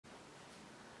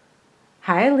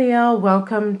Hi Leo,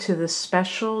 welcome to the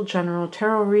special general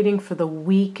tarot reading for the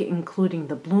week, including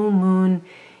the blue moon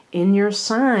in your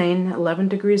sign, 11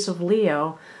 degrees of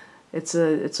Leo. It's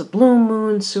a blue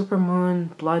moon, super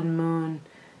moon, blood moon.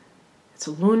 It's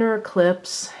a lunar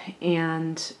eclipse,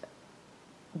 and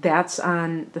that's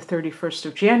on the 31st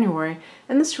of January,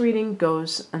 and this reading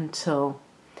goes until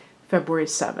February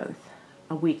 7th,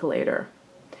 a week later.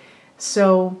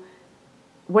 So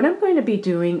what I'm going to be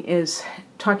doing is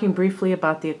talking briefly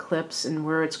about the eclipse and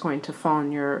where it's going to fall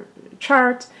in your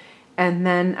chart, and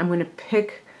then I'm going to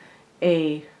pick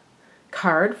a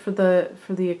card for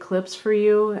the eclipse for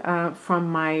you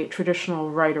from my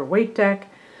traditional Rider-Waite deck.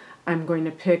 I'm going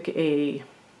to pick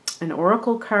an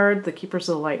oracle card, the Keepers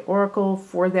of the Light Oracle,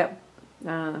 for that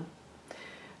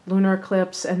lunar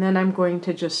eclipse, and then I'm going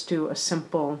to just do a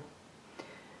simple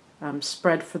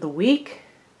spread for the week.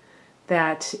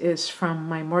 That is from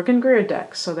my Morgan Greer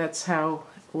deck, so that's how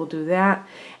we'll do that.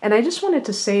 And I just wanted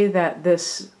to say that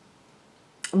this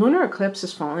lunar eclipse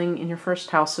is falling in your first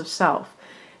house of self.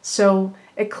 So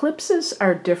eclipses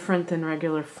are different than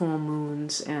regular full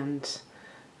moons and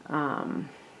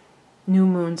new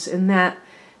moons in that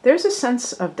there's a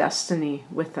sense of destiny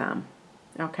with them.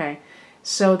 Okay,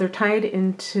 so they're tied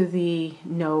into the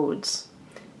nodes.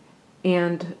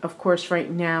 And of course,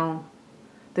 right now,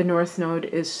 the North Node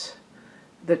is...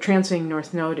 the transiting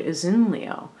North Node is in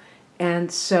Leo.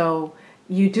 And so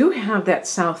you do have that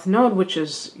South Node, which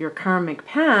is your karmic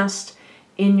past,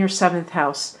 in your 7th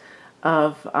house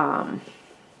of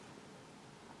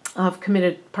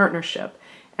committed partnership.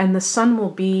 And the sun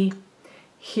will be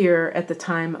here at the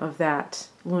time of that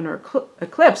lunar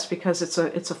eclipse because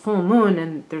it's a full moon,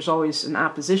 and there's always an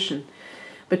opposition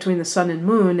between the sun and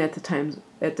moon at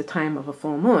the time of a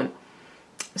full moon.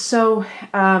 So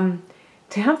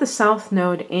to have the South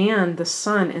Node and the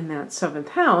Sun in that 7th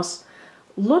house,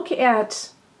 look at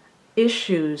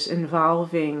issues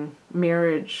involving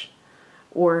marriage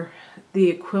or the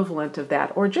equivalent of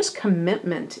that, or just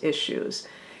commitment issues.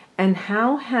 And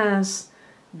how has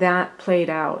that played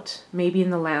out? Maybe in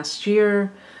the last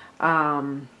year,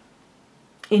 in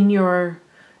your,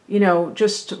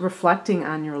 just reflecting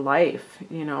on your life,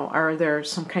 are there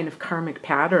some kind of karmic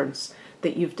patterns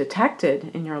that you've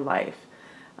detected in your life?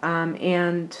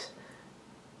 And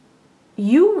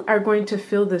you are going to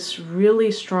feel this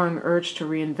really strong urge to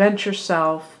reinvent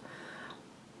yourself.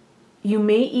 You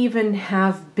may even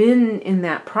have been in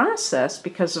that process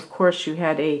because, of course, you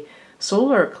had a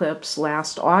solar eclipse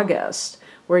last August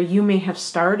where you may have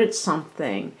started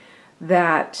something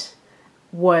that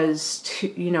was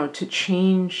to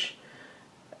change,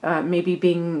 maybe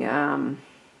being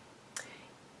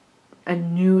a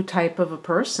new type of a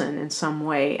person in some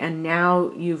way, and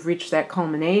now you've reached that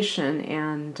culmination,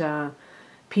 and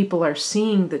people are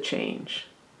seeing the change.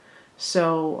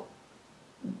 So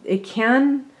it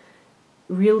can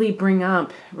really bring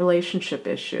up relationship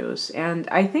issues, and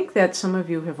I think that some of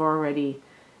you have already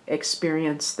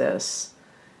experienced this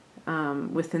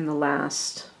within the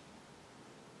last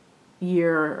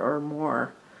year or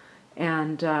more.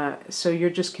 And so you're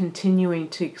just continuing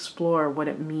to explore what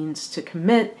it means to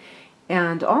commit,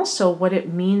 and also what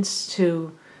it means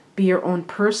to be your own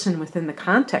person within the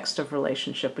context of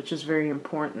relationship, which is very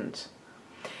important.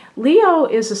 Leo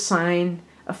is a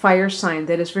fire sign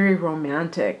that is very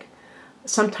romantic,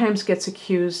 sometimes gets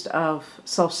accused of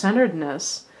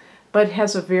self-centeredness, but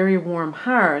has a very warm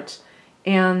heart,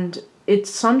 and it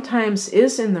sometimes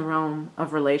is in the realm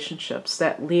of relationships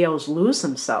that Leos lose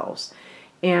themselves.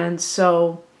 And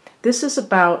so this is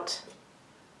about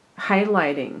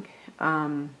highlighting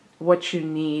what you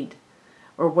need,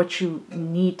 or what you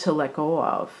need to let go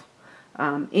of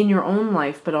in your own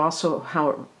life, but also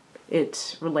how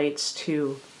it relates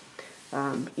to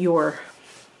your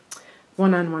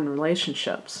one-on-one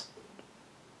relationships.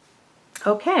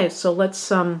 Okay, so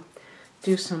let's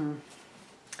do some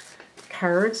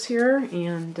cards here,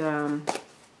 and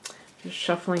just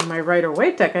shuffling my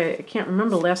Rider-Waite deck. I can't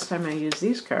remember the last time I used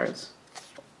these cards.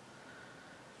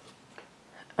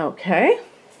 Okay.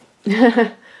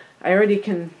 I already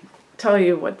can tell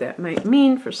you what that might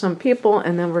mean for some people,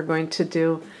 and then we're going to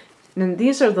do, and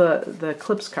these are the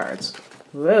eclipse cards.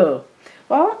 Whoa.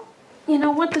 Well, you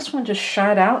know what? This one just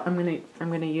shot out. I'm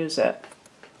gonna use it.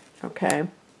 Okay.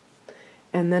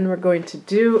 And then we're going to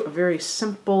do a very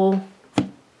simple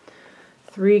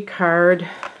 3-card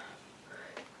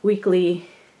weekly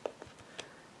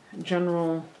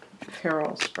general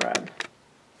tarot spread.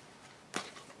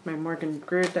 My Morgan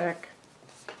Greer deck.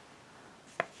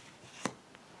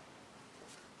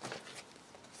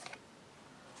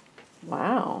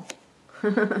 Wow.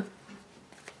 Okay.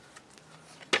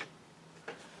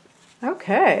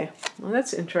 Okay, well,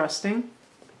 that's interesting.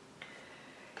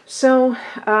 So,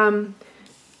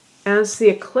 as the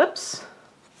Eclipse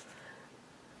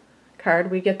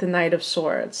card, we get the Knight of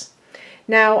Swords.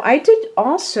 Now, I did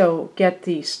also get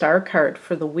the Star card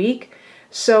for the week.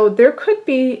 So there could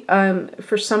be,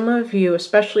 for some of you,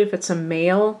 especially if it's a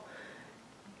male,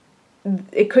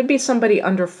 it could be somebody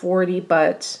under 40,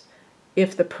 but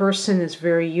if the person is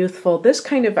very youthful, this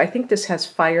kind of, I think this has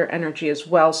fire energy as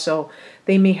well, so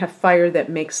they may have fire that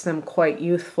makes them quite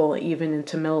youthful even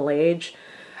into middle age.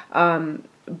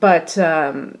 But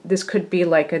this could be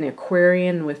like an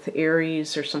Aquarian with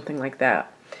Aries or something like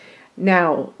that.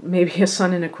 Now, maybe a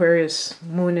sun in Aquarius,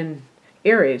 moon in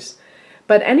Aries.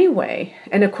 But anyway,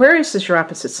 and Aquarius is your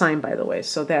opposite sign, by the way,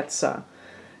 so that's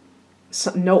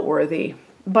noteworthy.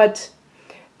 But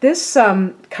this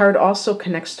card also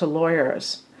connects to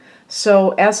lawyers.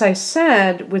 So as I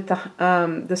said, with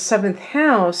the seventh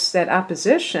house, that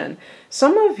opposition,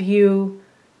 some of you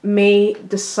may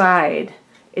decide,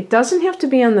 it doesn't have to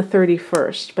be on the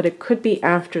 31st, but it could be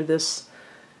after this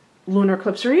lunar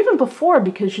eclipse, or even before,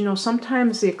 because, you know,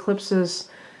 sometimes the eclipses,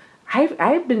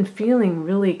 I've been feeling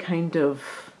really kind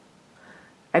of,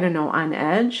 I don't know, on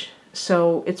edge.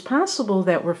 So it's possible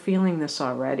that we're feeling this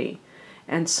already.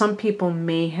 And some people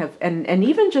may have, and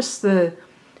even just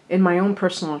in my own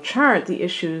personal chart, the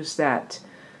issues that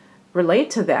relate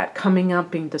to that coming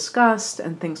up, being discussed,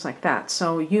 and things like that.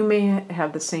 So you may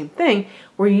have the same thing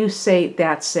where you say,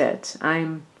 that's it,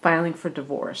 I'm filing for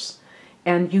divorce.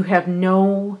 And you have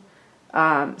no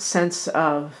sense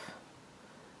of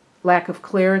lack of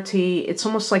clarity. It's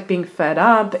almost like being fed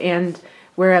up, and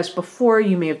whereas before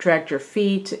you may have dragged your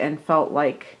feet and felt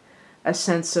like a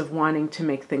sense of wanting to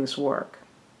make things work.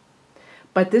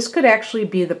 But this could actually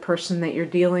be the person that you're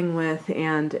dealing with,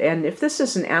 and if this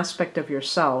is an aspect of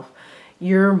yourself,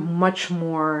 you're much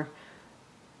more,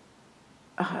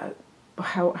 how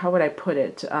would I put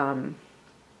it,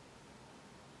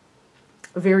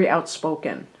 very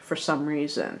outspoken for some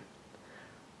reason.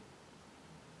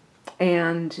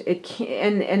 And it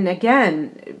can, and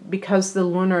again, because the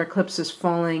lunar eclipse is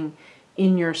falling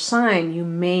in your sign,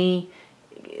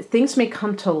 things may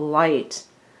come to light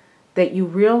that you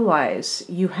realize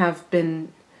you have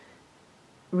been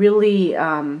really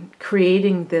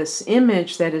creating this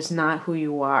image that is not who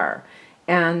you are.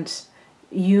 And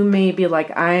you may be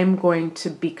like, I'm going to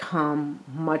become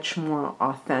much more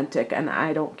authentic, and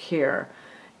I don't care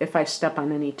if I step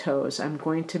on any toes. I'm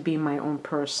going to be my own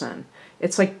person.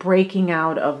 It's like breaking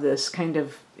out of this kind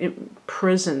of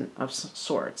prison of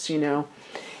sorts, you know.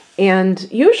 And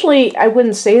usually I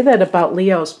wouldn't say that about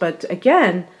Leos, but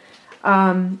again,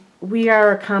 we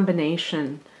are a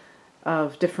combination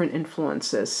of different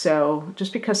influences. So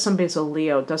just because somebody's a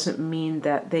Leo doesn't mean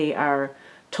that they are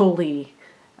totally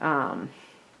in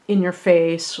your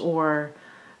face or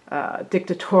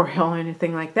dictatorial or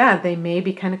anything like that. They may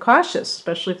be kind of cautious,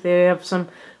 especially if they have some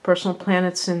personal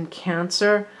planets in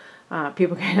Cancer.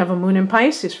 People can have a moon in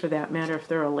Pisces, for that matter, if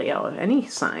they're a Leo, any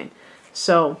sign.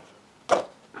 So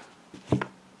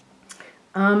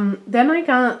then I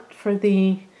got, for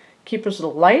the Keepers of the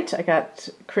Light, I got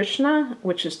Krishna,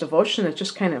 which is devotion. It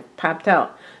just kind of popped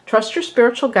out. Trust your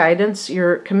spiritual guidance.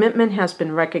 Your commitment has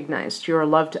been recognized. You are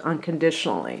loved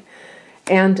unconditionally.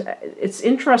 And it's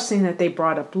interesting that they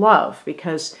brought up love,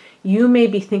 because you may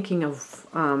be thinking of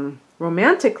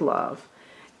romantic love,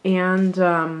 and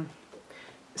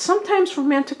sometimes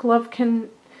romantic love can,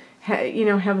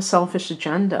 have a selfish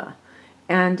agenda,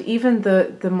 and even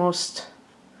the most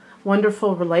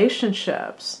wonderful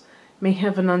relationships may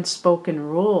have an unspoken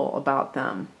rule about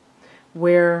them,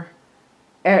 where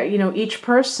each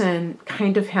person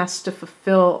kind of has to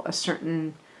fulfill a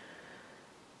certain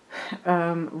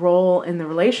role in the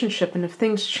relationship, and if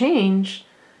things change,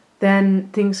 then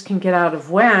things can get out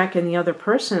of whack, and the other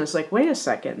person is like, wait a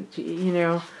second,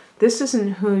 this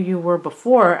isn't who you were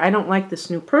before. I don't like this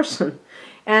new person.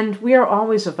 And we are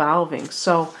always evolving,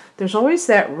 so there's always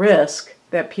that risk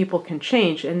that people can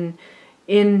change. And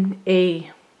in a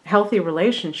healthy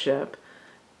relationship,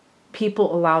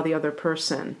 people allow the other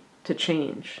person to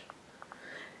change.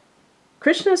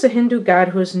 Krishna is a Hindu god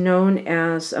who is known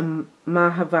as a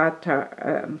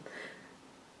Mahavatar,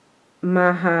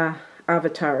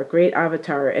 great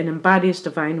avatar, and embodies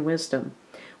divine wisdom.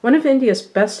 One of India's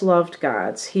best-loved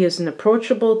gods, he is an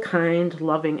approachable, kind,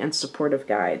 loving, and supportive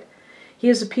guide. He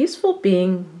is a peaceful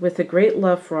being with a great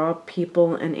love for all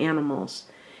people and animals.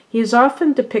 He is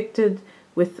often depicted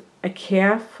with a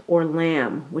calf or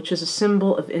lamb, which is a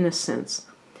symbol of innocence,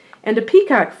 and a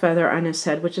peacock feather on his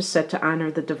head, which is said to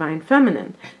honor the divine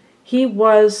feminine. He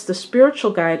was the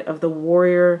spiritual guide of the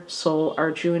warrior soul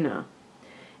Arjuna.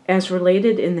 as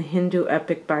related in the Hindu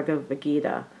epic Bhagavad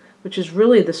Gita, which is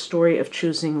really the story of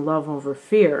choosing love over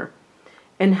fear,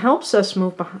 and helps us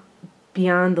move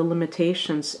beyond the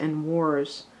limitations and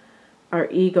wars our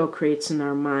ego creates in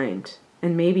our mind,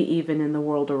 and maybe even in the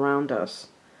world around us.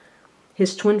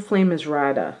 His twin flame is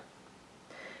Radha.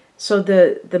 So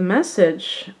the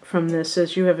message from this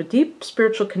is you have a deep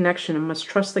spiritual connection and must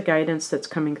trust the guidance that's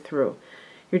coming through.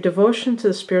 Your devotion to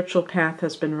the spiritual path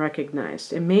has been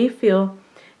recognized. It may feel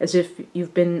as if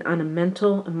you've been on a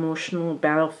mental, emotional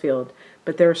battlefield,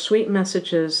 but there are sweet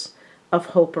messages of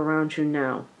hope around you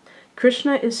now.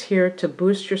 Krishna is here to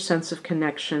boost your sense of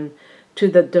connection to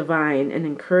the divine and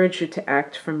encourage you to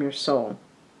act from your soul.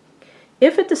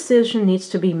 If a decision needs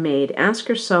to be made, ask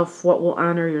yourself what will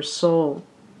honor your soul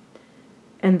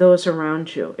and those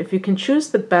around you. If you can choose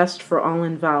the best for all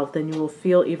involved, then you will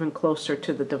feel even closer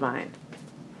to the divine.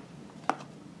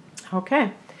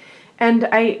 Okay. And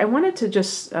I wanted to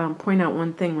just point out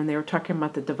one thing when they were talking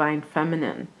about the divine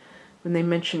feminine, when they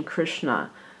mentioned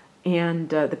Krishna and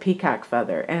the peacock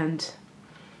feather. And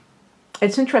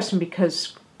it's interesting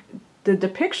because the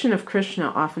depiction of Krishna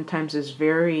oftentimes is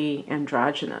very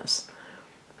androgynous.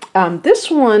 This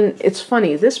one, it's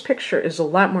funny, this picture is a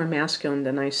lot more masculine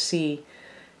than I see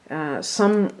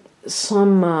some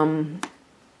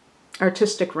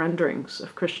artistic renderings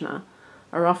of Krishna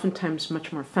are oftentimes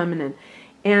much more feminine.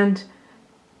 And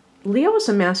Leo is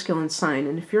a masculine sign,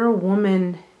 and if you're a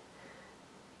woman,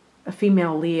 a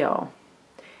female Leo,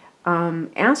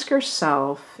 ask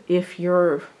yourself if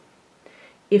you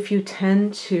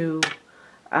tend to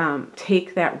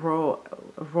take that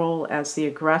role as the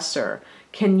aggressor.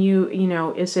 Can you,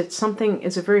 is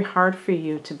it very hard for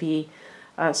you to be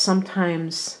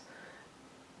sometimes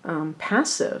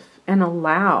passive and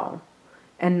allow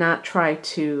and not try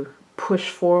to push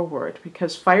forward?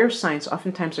 Because fire signs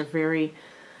oftentimes are very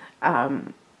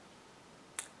out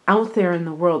there in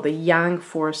the world, the yang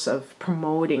force of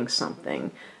promoting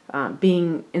something,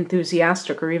 being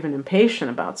enthusiastic or even impatient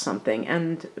about something.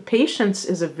 And patience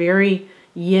is a very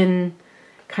yin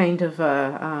kind of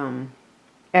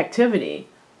activity.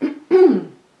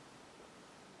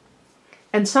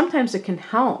 And sometimes it can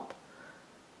help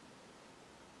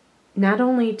not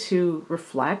only to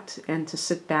reflect and to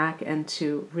sit back and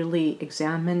to really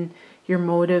examine your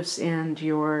motives and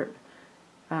your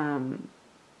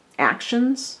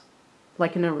actions,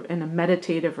 like in a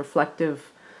meditative,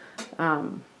 reflective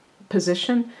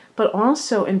position, but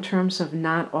also in terms of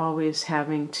not always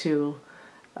having to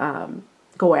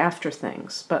go after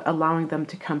things, but allowing them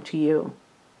to come to you.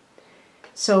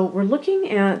 So we're looking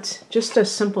at just a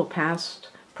simple past,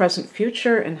 present,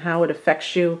 future, and how it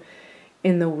affects you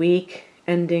in the week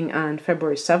ending on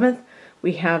February 7th.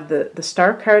 We have the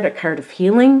star card, a card of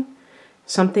healing.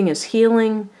 Something is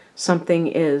healing. Something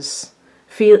is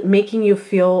making you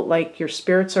feel like your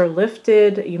spirits are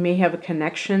lifted. You may have a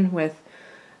connection with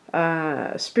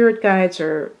spirit guides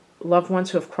or loved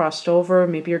ones who have crossed over.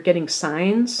 Maybe you're getting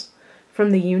signs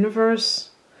from the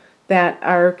universe that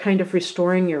are kind of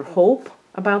restoring your hope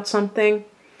about something.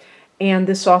 And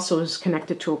this also is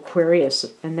connected to Aquarius,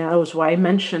 and that was why I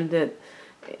mentioned it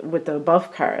with the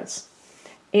above cards.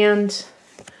 And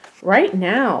right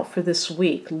now, for this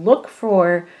week, look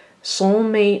for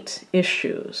soulmate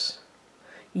issues.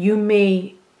 You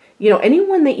may,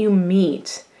 anyone that you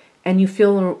meet and you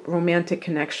feel a romantic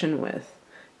connection with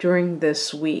during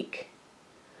this week,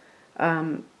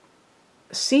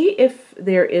 see if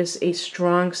there is a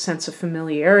strong sense of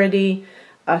familiarity,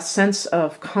 a sense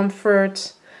of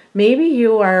comfort. Maybe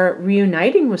you are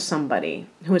reuniting with somebody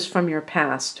who is from your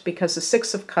past, because the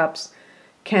Six of Cups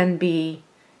can be,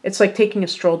 it's like taking a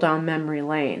stroll down memory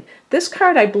lane. This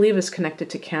card, I believe, is connected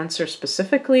to Cancer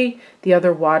specifically. The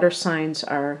other water signs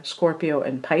are Scorpio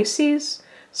and Pisces.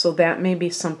 So that may be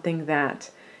something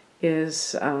that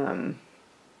is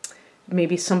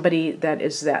maybe somebody that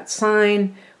is that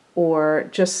sign, or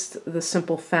just the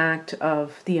simple fact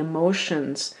of the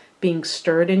emotions being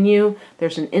stirred in you.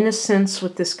 There's an innocence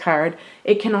with this card.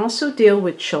 It can also deal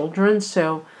with children,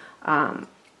 so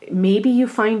maybe you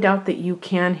find out that you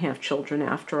can have children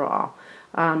after all.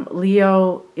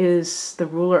 Leo is the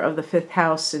ruler of the 5th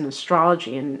house in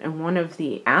astrology, and one of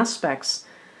the aspects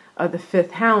of the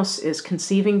 5th house is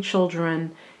conceiving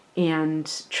children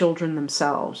and children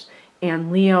themselves.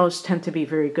 And Leos tend to be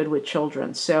very good with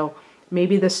children. So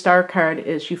maybe the star card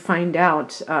is you find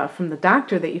out from the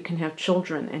doctor that you can have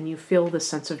children, and you feel this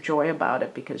sense of joy about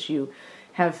it because you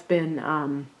have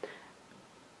been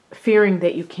fearing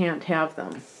that you can't have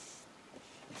them.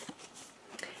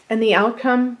 And the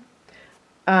outcome,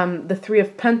 the 3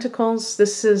 of Pentacles,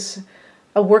 this is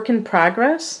a work in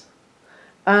progress.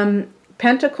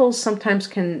 Pentacles sometimes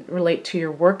can relate to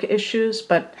your work issues,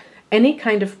 but any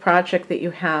kind of project that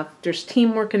you have, there's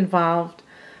teamwork involved.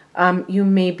 You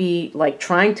may be like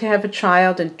trying to have a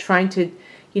child and trying to,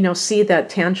 see that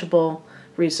tangible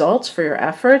results for your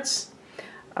efforts.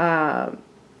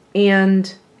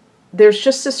 And there's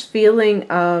just this feeling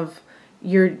of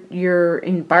you're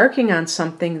embarking on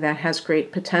something that has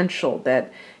great potential,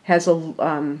 that has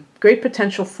a great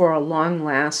potential for a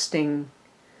long-lasting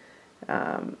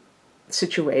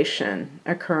situation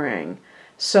occurring.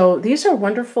 So these are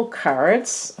wonderful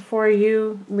cards for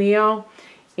you, Leo,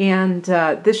 and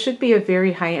this should be a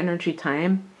very high energy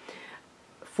time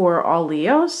for all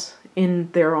Leos in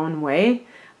their own way.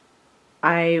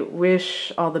 I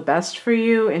wish all the best for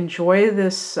you. Enjoy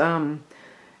this,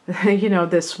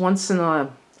 this once in a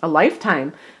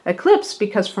lifetime eclipse,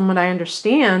 because from what I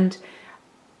understand,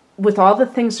 with all the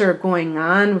things that are going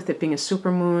on, with it being a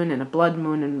supermoon and a blood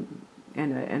moon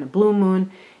and a blue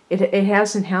moon, it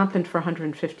hasn't happened for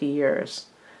 150 years.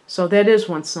 So that is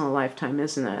once in a lifetime,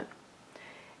 isn't it?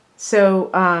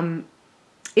 So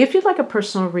if you'd like a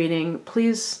personal reading,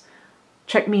 please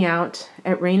check me out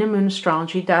at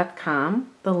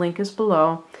rainandmoonastrology.com. The link is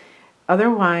below.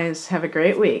 Otherwise, have a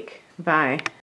great week. Bye.